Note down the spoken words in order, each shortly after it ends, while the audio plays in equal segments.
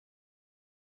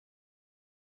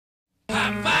Hey,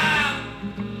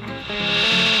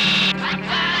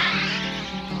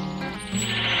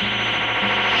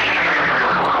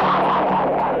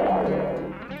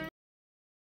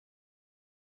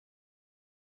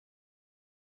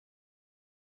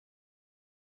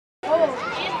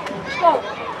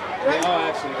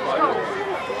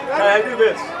 do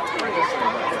this. Bring this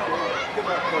thing back out. Get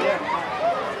back close.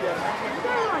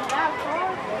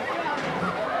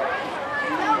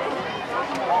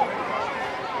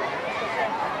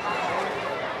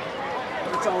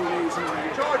 It's all easy.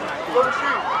 Charge it. Go to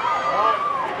shoot. All right.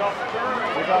 Pick off the turn.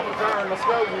 Pick off the turn. Let's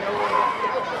go. You know what?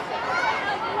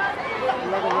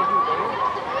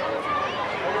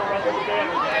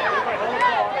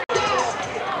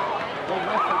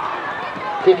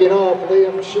 Kicking off,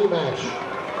 Liam Shemash.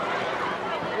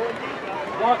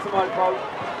 Want somebody, Paul.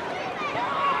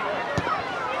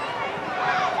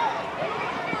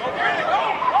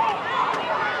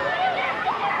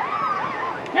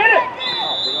 Get it!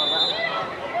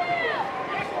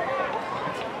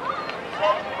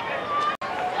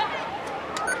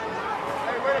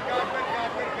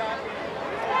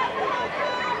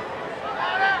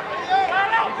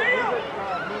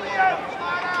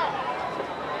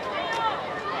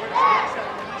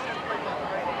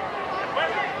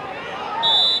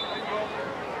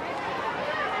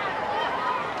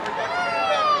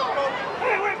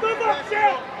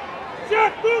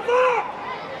 Shut, move up!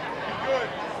 Good.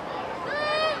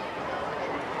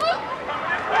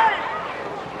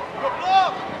 Good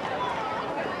block!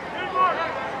 Good work!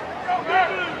 Go back!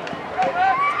 Go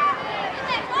back!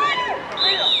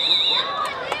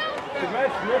 The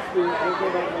match missed me. We'll go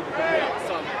back and make the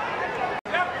son.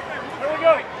 Where are we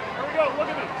going? Here we go. Look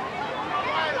at me.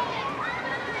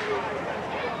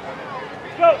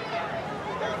 Let's go!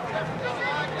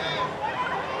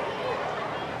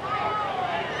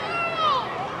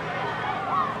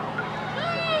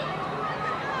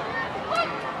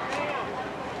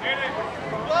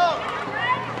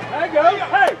 There you go.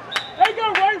 Hey, there you go,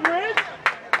 right, Ridge.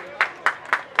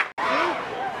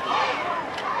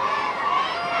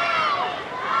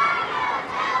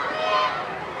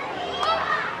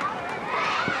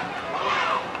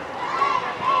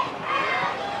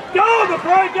 Go,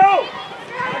 McCray, go.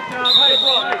 Nice job. Hey,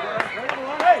 bro.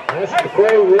 That's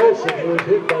McCray Wilson, who was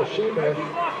hit by Shemash.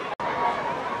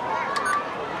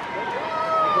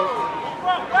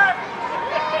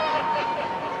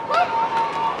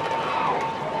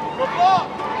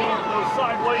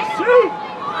 Sideways shoot!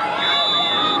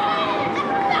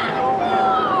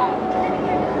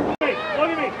 Hey, look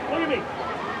at me, look at me.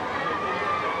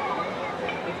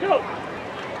 Let's go.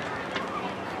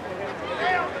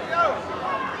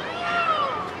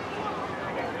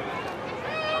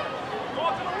 Go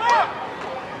to the left.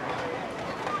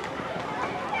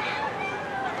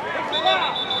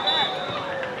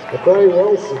 McCray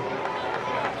Wilson.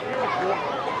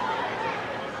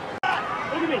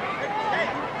 Look at me.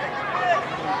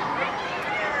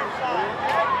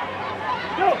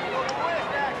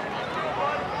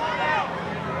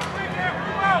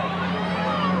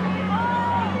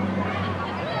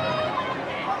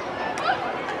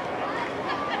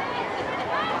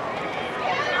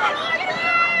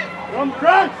 Come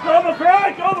crunch, come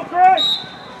crunch, come crunch!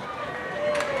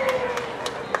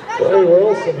 McCray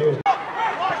Wilson, who's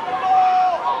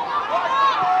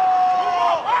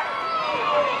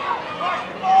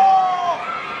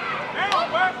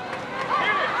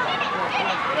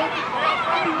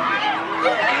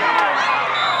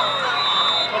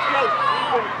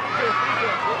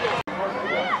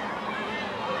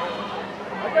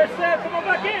Like I said, come on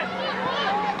back in.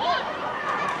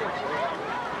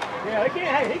 Yeah, he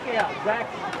can't out.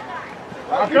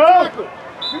 Exactly.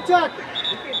 Good tackle.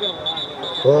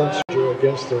 Burns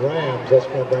against the Rams. That's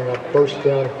going to bring up first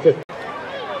down and 50.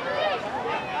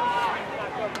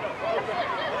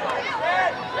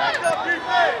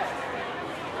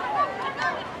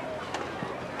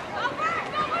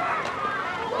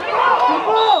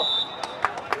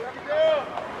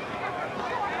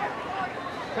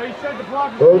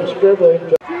 Bird scribbling.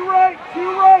 Two right,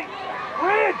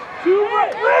 Ridge, two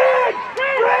right, Ridge,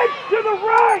 to the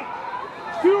right,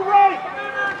 two right.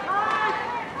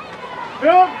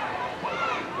 Bill.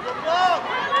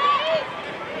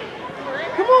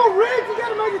 Come on, Ridge, you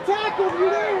gotta make a tackle if you're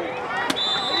there.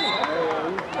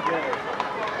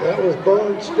 That was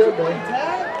Bird scribbling.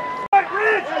 Right,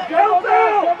 Ridge,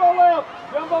 jumbo left,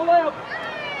 jumbo left.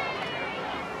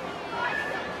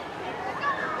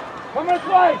 Come this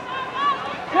way.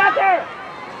 Get there!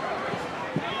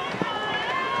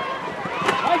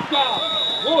 Nice job!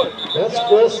 Wood! That's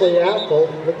Wesley Apple.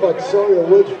 Looked like Sawyer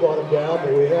Woods brought him down,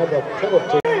 but we have a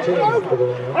penalty team for the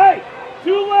Rams. Hey!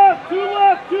 Two left, two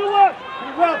left, two left.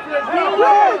 Two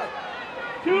left.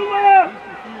 Two left.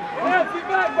 Left, get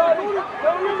back, buddy.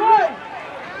 Go your way.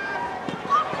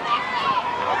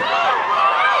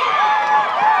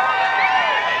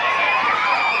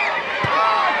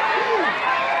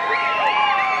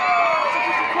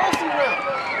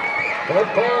 That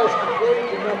pass complete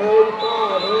to number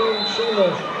 85, Aaron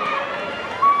Sheamus.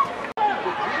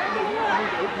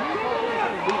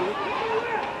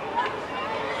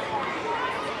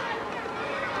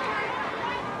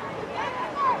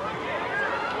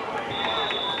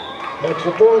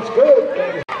 Extra point's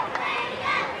good.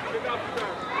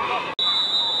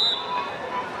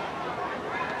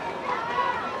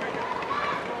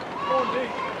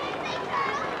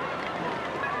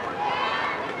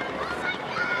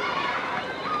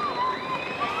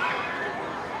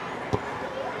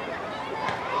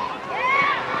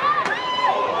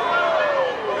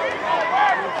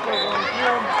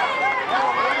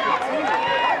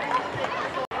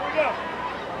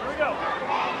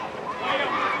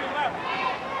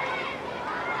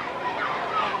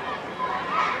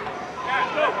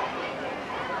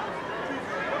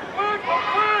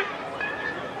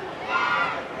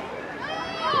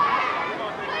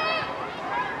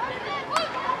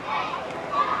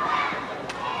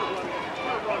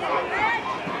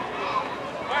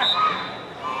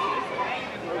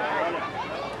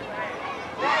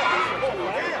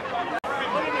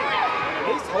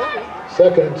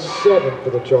 Second and 7 for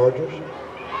the Chargers.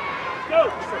 Go.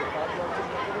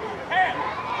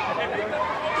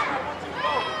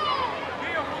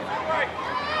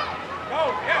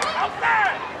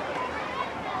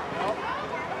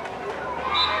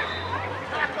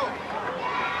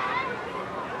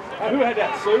 Who had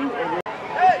that, Sue?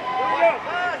 Hey, here we go.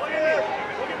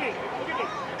 Look at me. Look at me.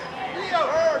 Leo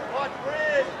Hurd, watch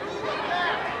Bridge.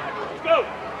 Let's go.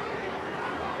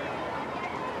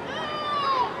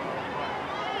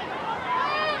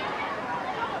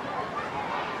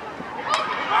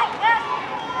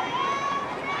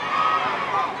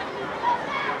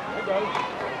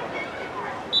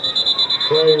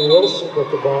 Trey Wilson with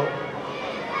the ball.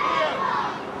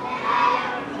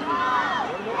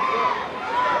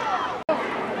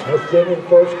 That's the end of the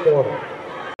first quarter.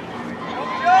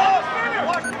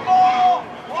 Watch the ball!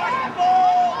 Watch the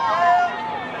ball, Brown!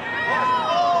 Watch the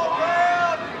ball,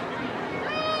 Brown!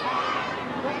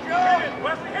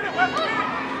 Wesley, hit it, Wesley, hit it!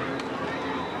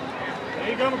 There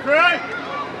you go, McCray!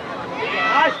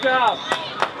 Nice job.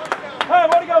 Hey,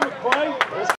 way to go, McCray.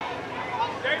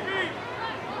 JB!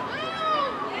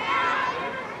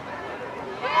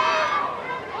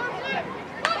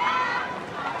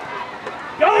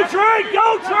 Go, Trey!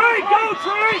 Go, Trey! Go,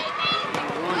 Trey!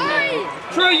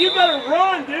 Trey, you better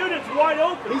run, dude. It's wide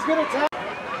open. He's gonna tap.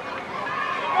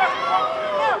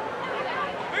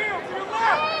 Liam, to your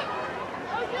left!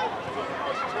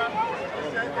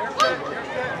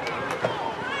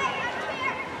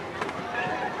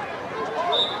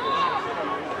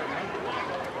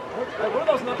 Hey, what are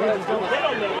those knuckleheads doing? They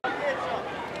don't know.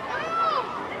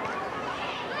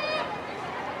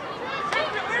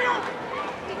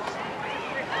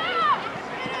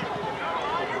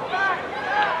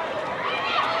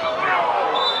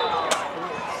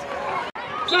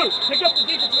 Pick up the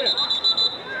defense there.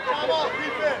 Come on,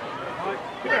 defense. Come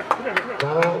here.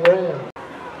 Timeout Rams.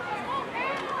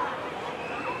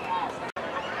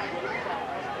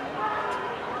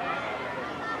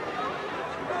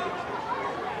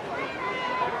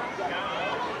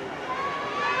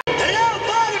 Hello,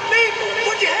 party people.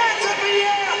 Put your hands up in the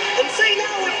air and sing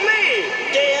out with me.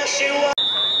 Yes, you are.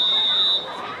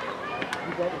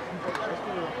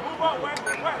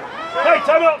 Hey,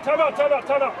 time out. Time out.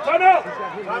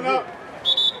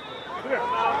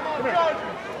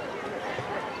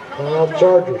 Timeout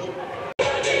Chargers.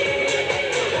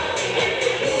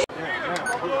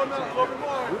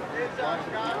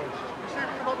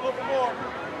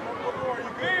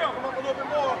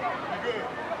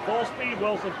 Full speed,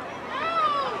 Wilson.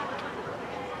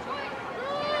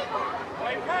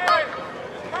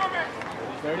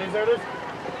 There it is, there it is.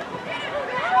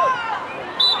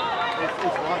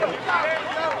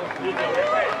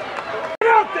 Get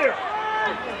out there!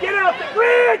 Get out there!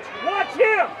 Bridge! Watch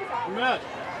him!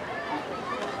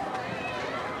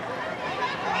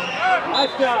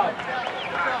 Nice job.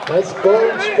 That's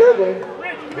Brian Scribbling.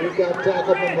 He got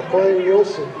tackled by McCray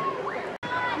Wilson.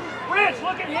 Bridge,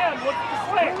 look at him. Look at the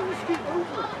slant.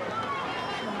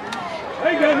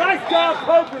 There you go. Nice job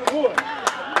poking Wood.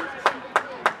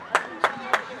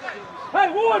 Hey,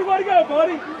 Wood, way to go,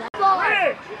 buddy.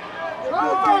 Bridge!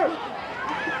 Over!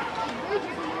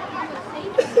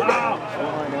 Wow.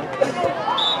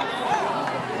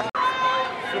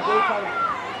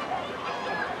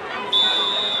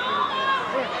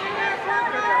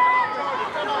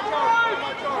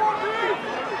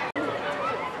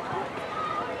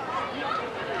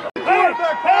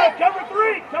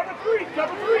 Cover three.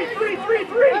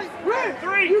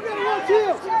 Three. You got to watch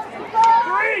him.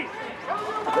 Three.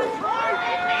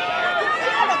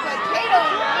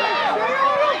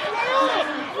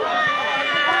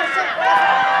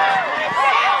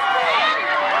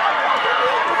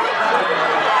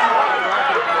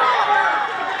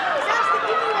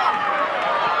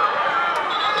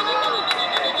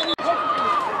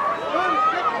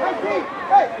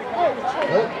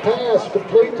 That pass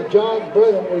complete to John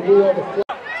Brennan. We do have a flag.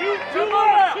 Two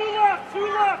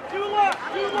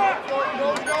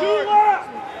left.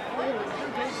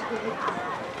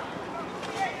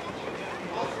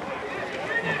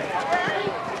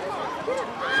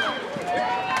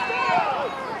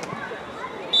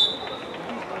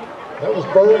 That was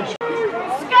Burns.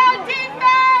 Go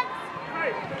defense!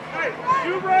 Hey,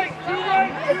 two right. Move up,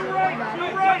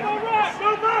 right, move up.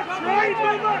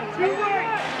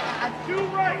 Two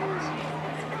right.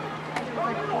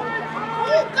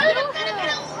 Oh, good, look at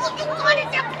what is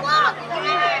that block?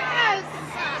 Yes!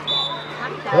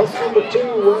 That's number 2,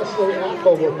 Wesley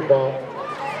Apple with the ball.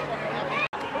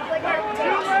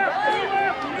 Two left.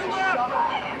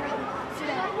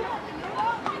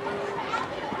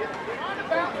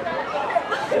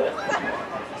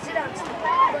 Sit down.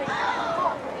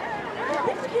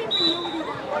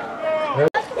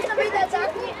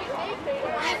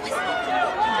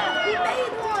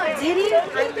 Did he? I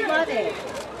love it.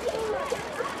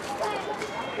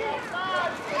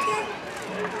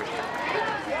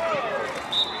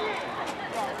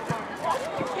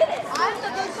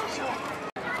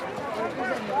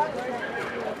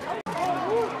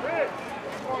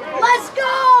 Let's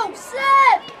go,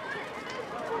 Seth!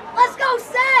 Let's go,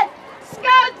 Seth!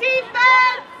 Scout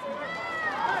defense!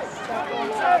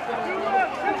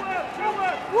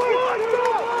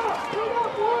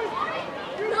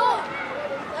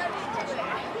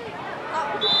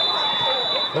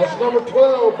 That's number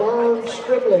 12, Burns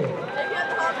Stribling.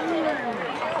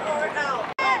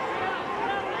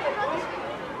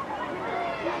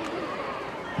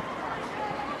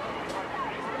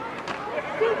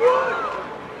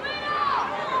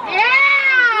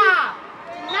 Yeah!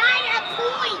 9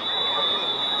 point!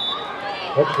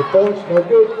 That's the points, no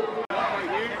good.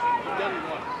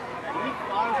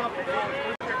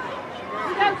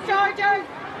 Go, Chargers!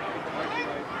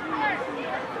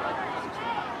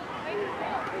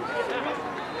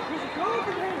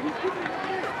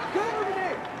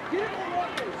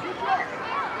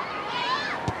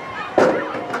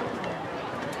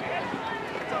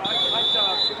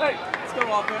 Hey, let's go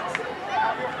offense.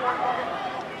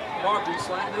 Barkley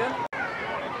slanted in.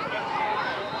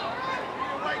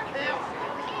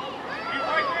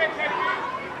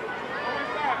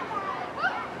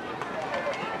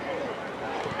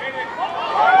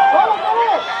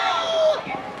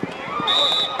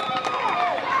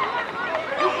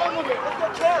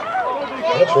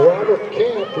 That's Robert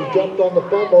Camp who jumped on the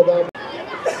fumble down.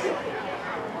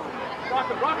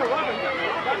 Rocker.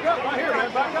 Back up, right here,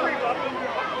 man. Back up.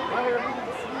 Right here.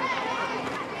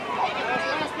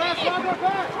 Pass, Rocker,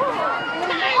 back.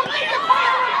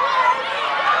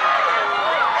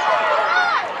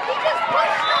 He just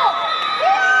pushed him!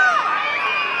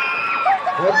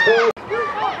 That pass.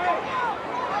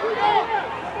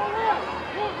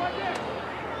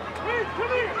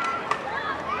 Come here.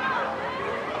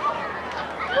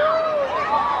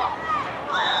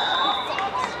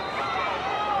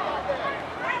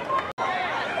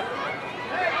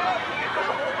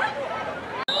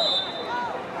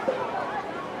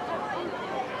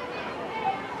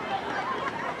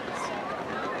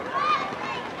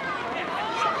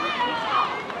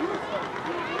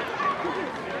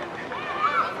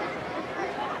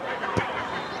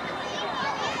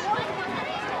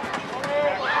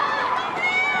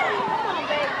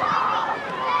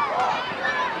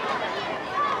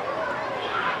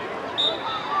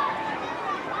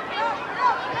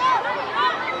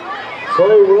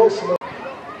 Corey Wilson.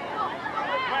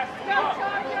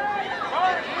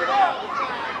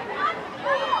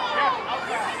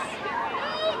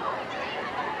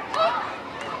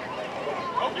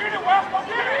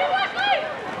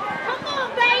 Come on,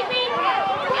 baby!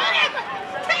 Whatever!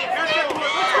 Take it!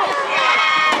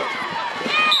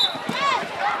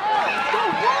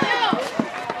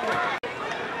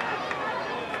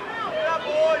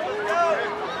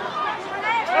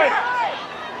 Hey!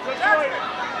 Detroit!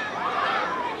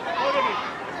 Look at me!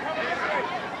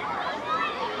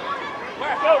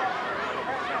 Go!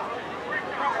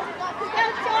 Go,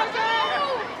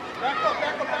 Chargers! Back up,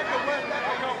 Wes. Back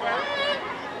up, Wes.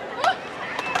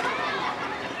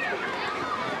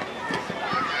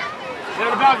 Get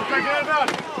out of bounds, get out of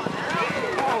bounds.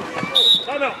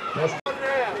 Oh, no.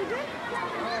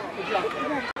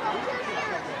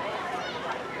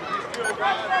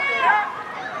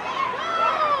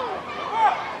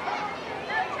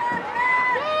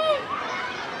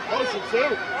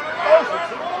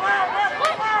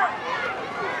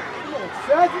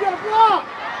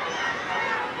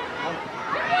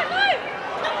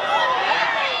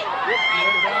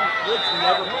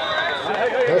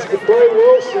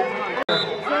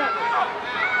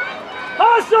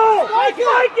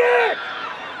 Spike it!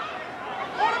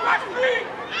 Quarterback speed!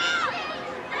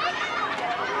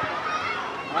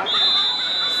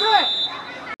 Set!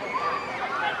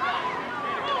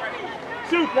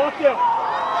 Shoot, walk out.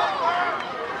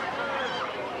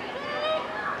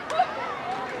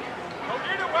 Go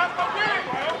get it, Wes, go get it,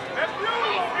 bro. That's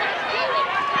beautiful.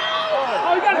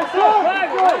 Oh, you got to shoot.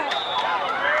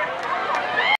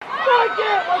 Spike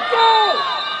it, let's go!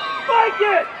 Spike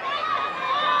it!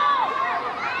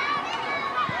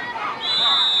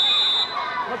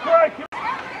 That's right.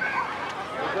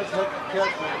 Let's hook the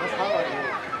catch, man. Let's highlight it.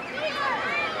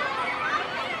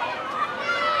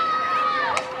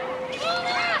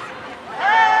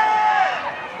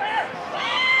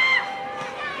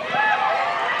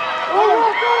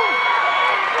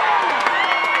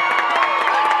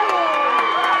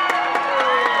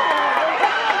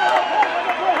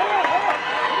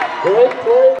 Great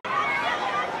play.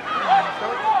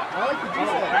 I like the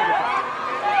juice that.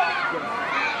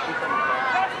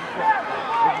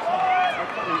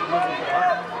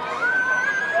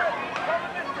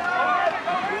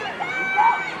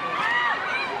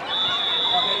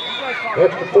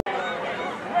 Extra point.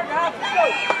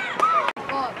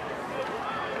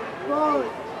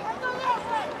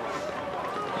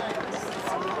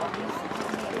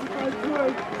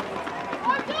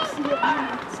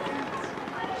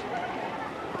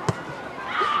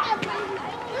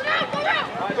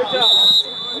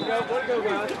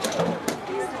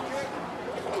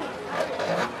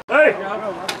 Hey!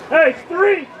 Hey,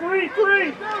 three!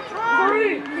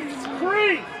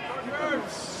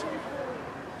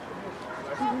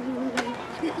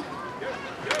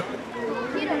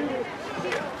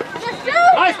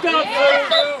 Nice job,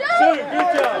 Sue! Good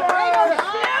job!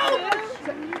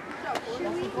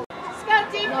 Scout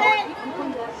defense!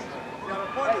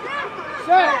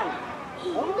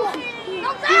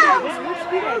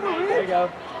 There you go.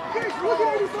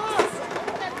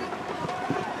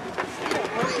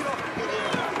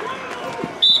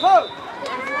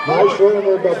 Nice run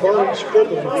there by Barnes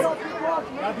Strickland.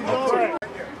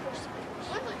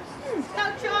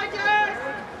 Scout Chargers!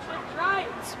 Right!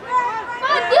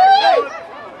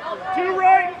 Two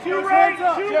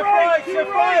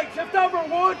right! Shift over,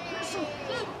 Wood!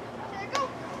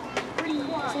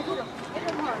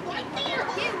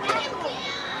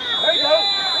 There you go!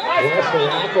 Wesley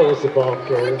Apple was the ball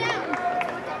carrier.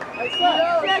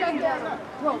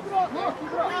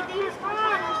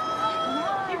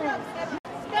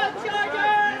 Scout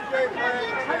Chargers!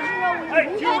 Hey,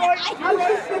 two right!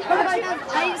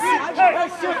 Hey,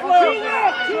 shift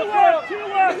left! Two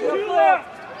left!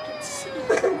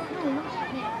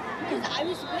 I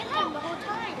was with him the whole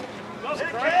time.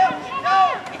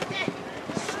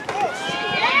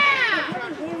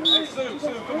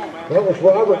 That was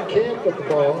Robert Camp with the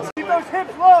ball. Keep those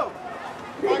hips low!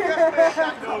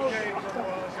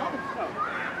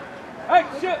 Hey,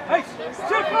 shift right!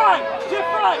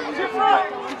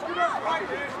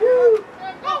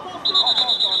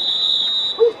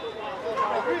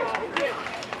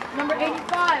 Number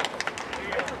 85.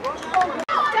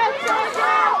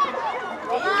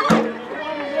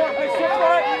 Hey, shift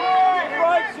right!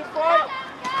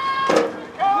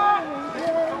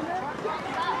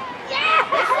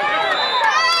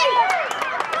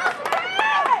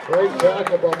 Great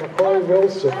tackle by McCoy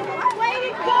Wilson. That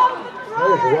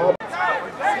was Robert.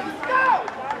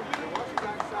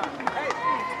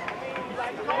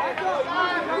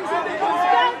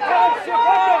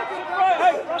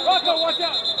 Rocco, watch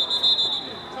out!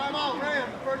 Timeout, Ram.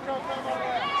 First time timeout,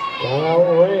 Ram. Down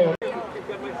Ram.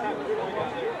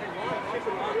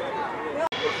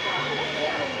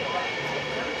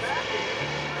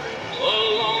 A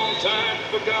long time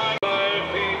forgot I've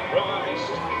been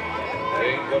promised.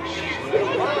 Think of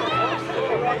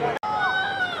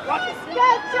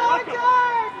Scout Chargers!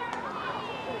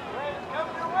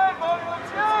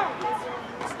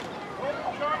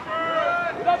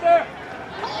 Get up there!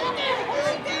 Hold him!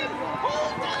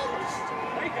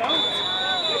 There you go!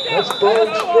 That's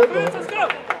Barnes Strickland. Let's go!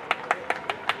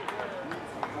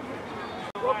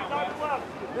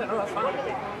 Yeah, no, that's fine.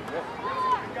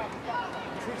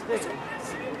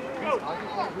 Go!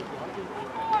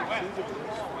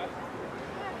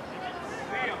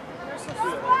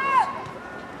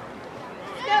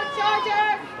 Scout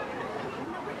Chargers!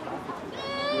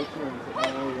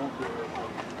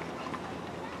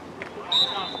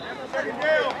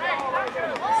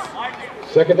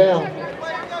 Second down.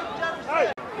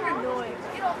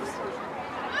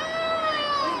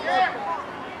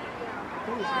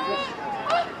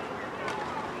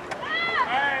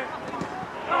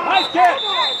 Nice catch!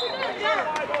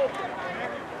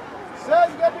 Set,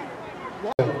 you got to be.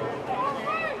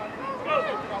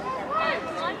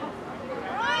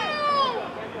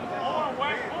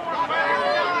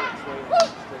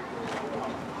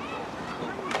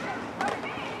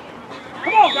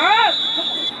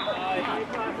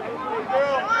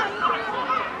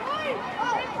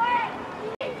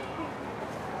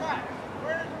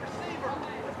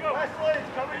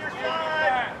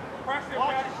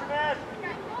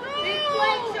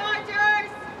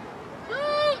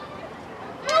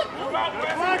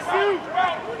 Let's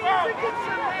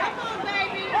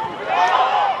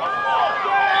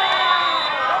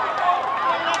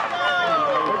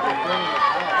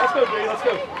go, Jay, let's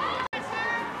go.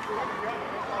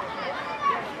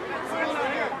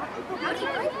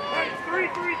 Hey,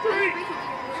 3-3-3.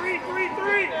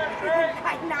 3-3-3.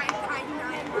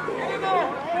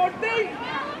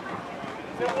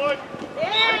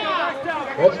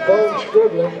 That's Bone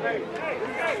Scribbling.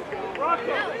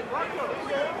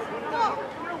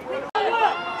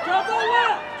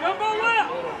 Jumbo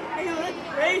left!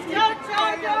 Raise your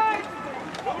chargers!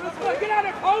 Get out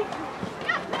of coach!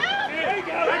 There you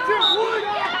go! That's it, Wood!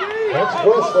 That's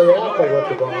Wesley Apple with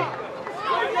the ball.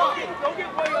 Don't get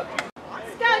way up.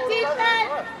 Let's go,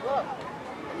 defense!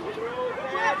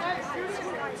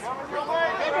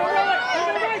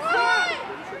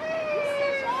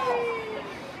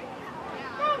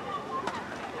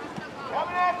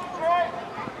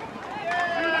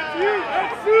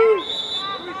 That's you!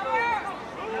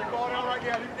 Ball down right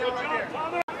there. Leave it down right there.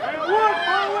 And Wood,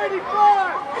 ball 85!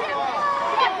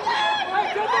 Hey,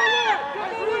 jump on left!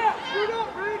 Jump on left! Shoot up,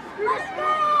 Reed! Let's go!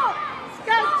 Let's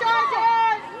go,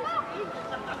 Chargers!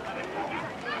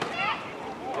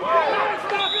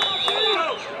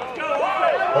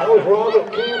 That was Robert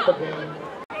Camp again.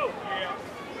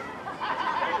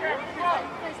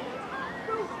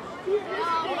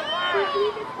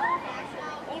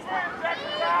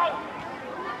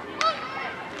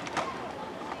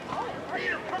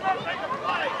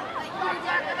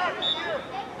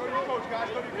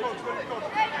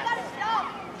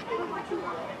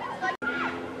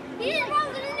 He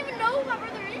didn't even know who my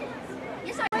brother is.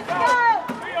 Yes, I let's go!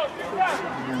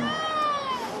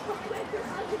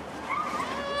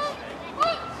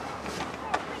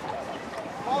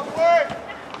 Ball away.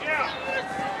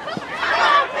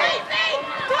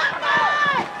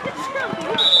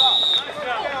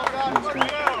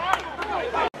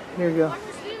 Here you go.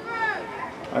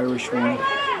 Irish one.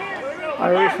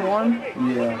 Irish one?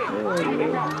 Yeah.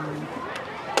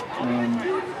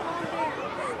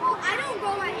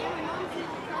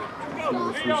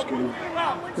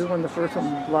 Who won the first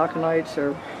one? Black Knights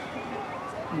or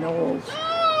Knowles?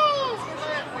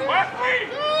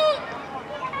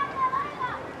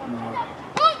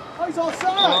 He's offside.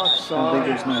 I think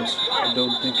it was nice. I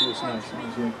don't think it was nice. It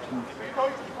was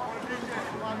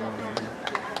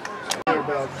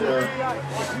about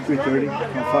 3:30.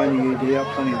 I'll find the AD up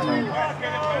plenty of time.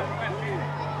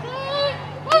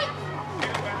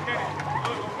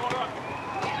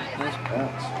 Nice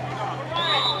pass.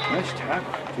 Nice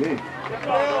tackle. Gee.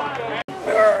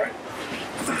 Alright.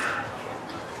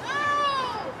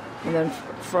 And then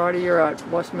Friday you're at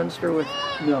Westminster with...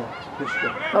 No, Fishka.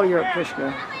 Oh, you're at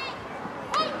Fishka.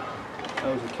 That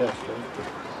was a test, right?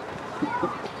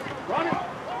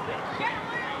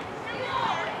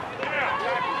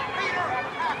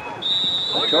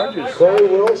 Chargers. Corey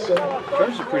Wilson.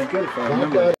 Chargers are pretty good if I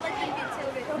remember.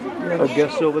 Our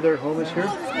guest over there, home is here?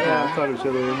 Yeah, I thought it was the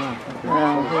other way around. Okay.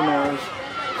 Yeah, who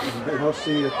knows? I'll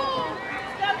see you.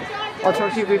 I'll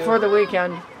talk to you before the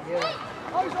weekend. Yeah.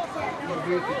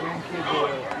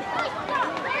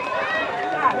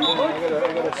 I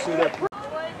gotta suit up.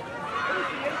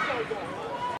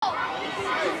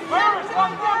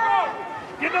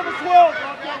 Get number 12!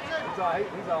 He's off, man.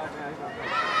 He's off.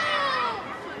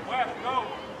 West, go!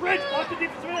 Bridge, watch the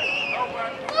defensive end! Go,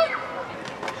 West!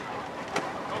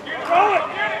 Throw it!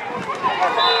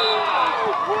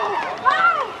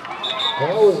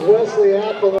 That was Wesley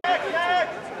Apple.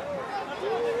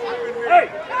 Hey!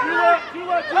 Two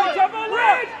left! Jump on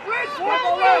left! Jump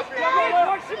on left!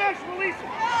 Watch the mesh, release it!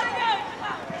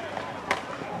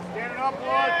 Standing up,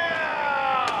 Wood.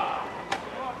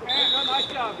 Nice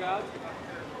job, guys.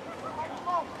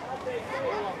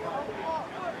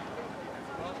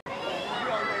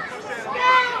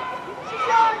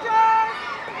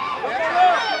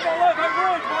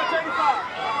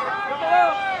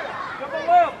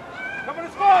 Coming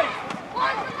to space!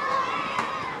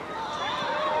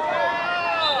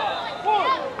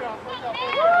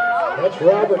 That's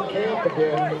Robert Camp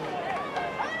again.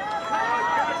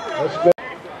 That's good.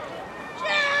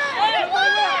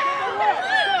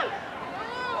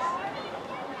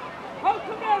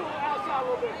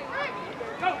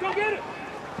 Go get it!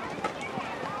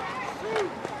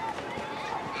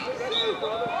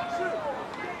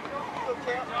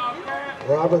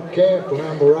 Robert Camp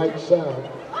around the right side.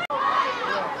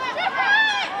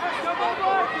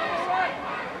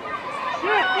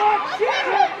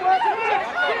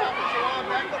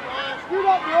 Scoot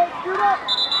up, bro. Scoot up.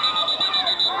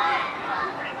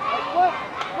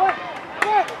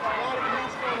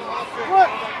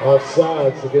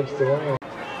 Offsides against the Rams.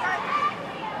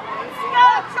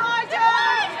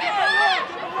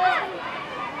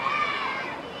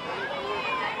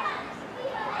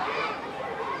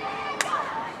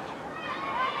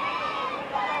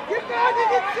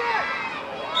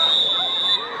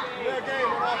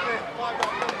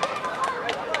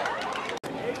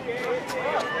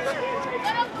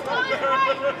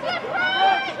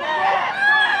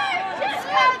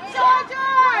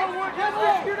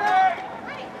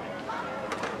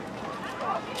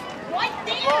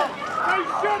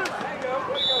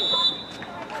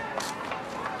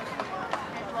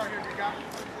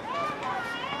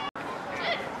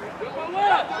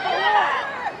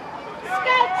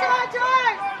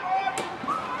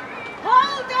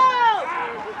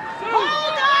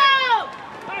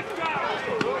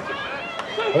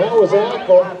 That was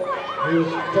Apple. He was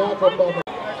tackled by the...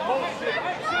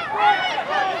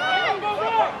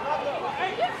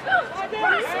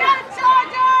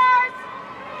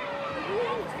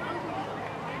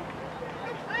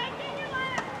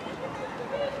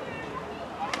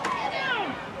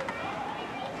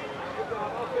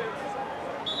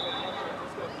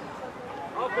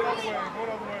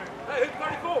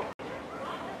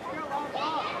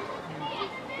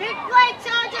 Big play,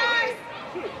 Tom!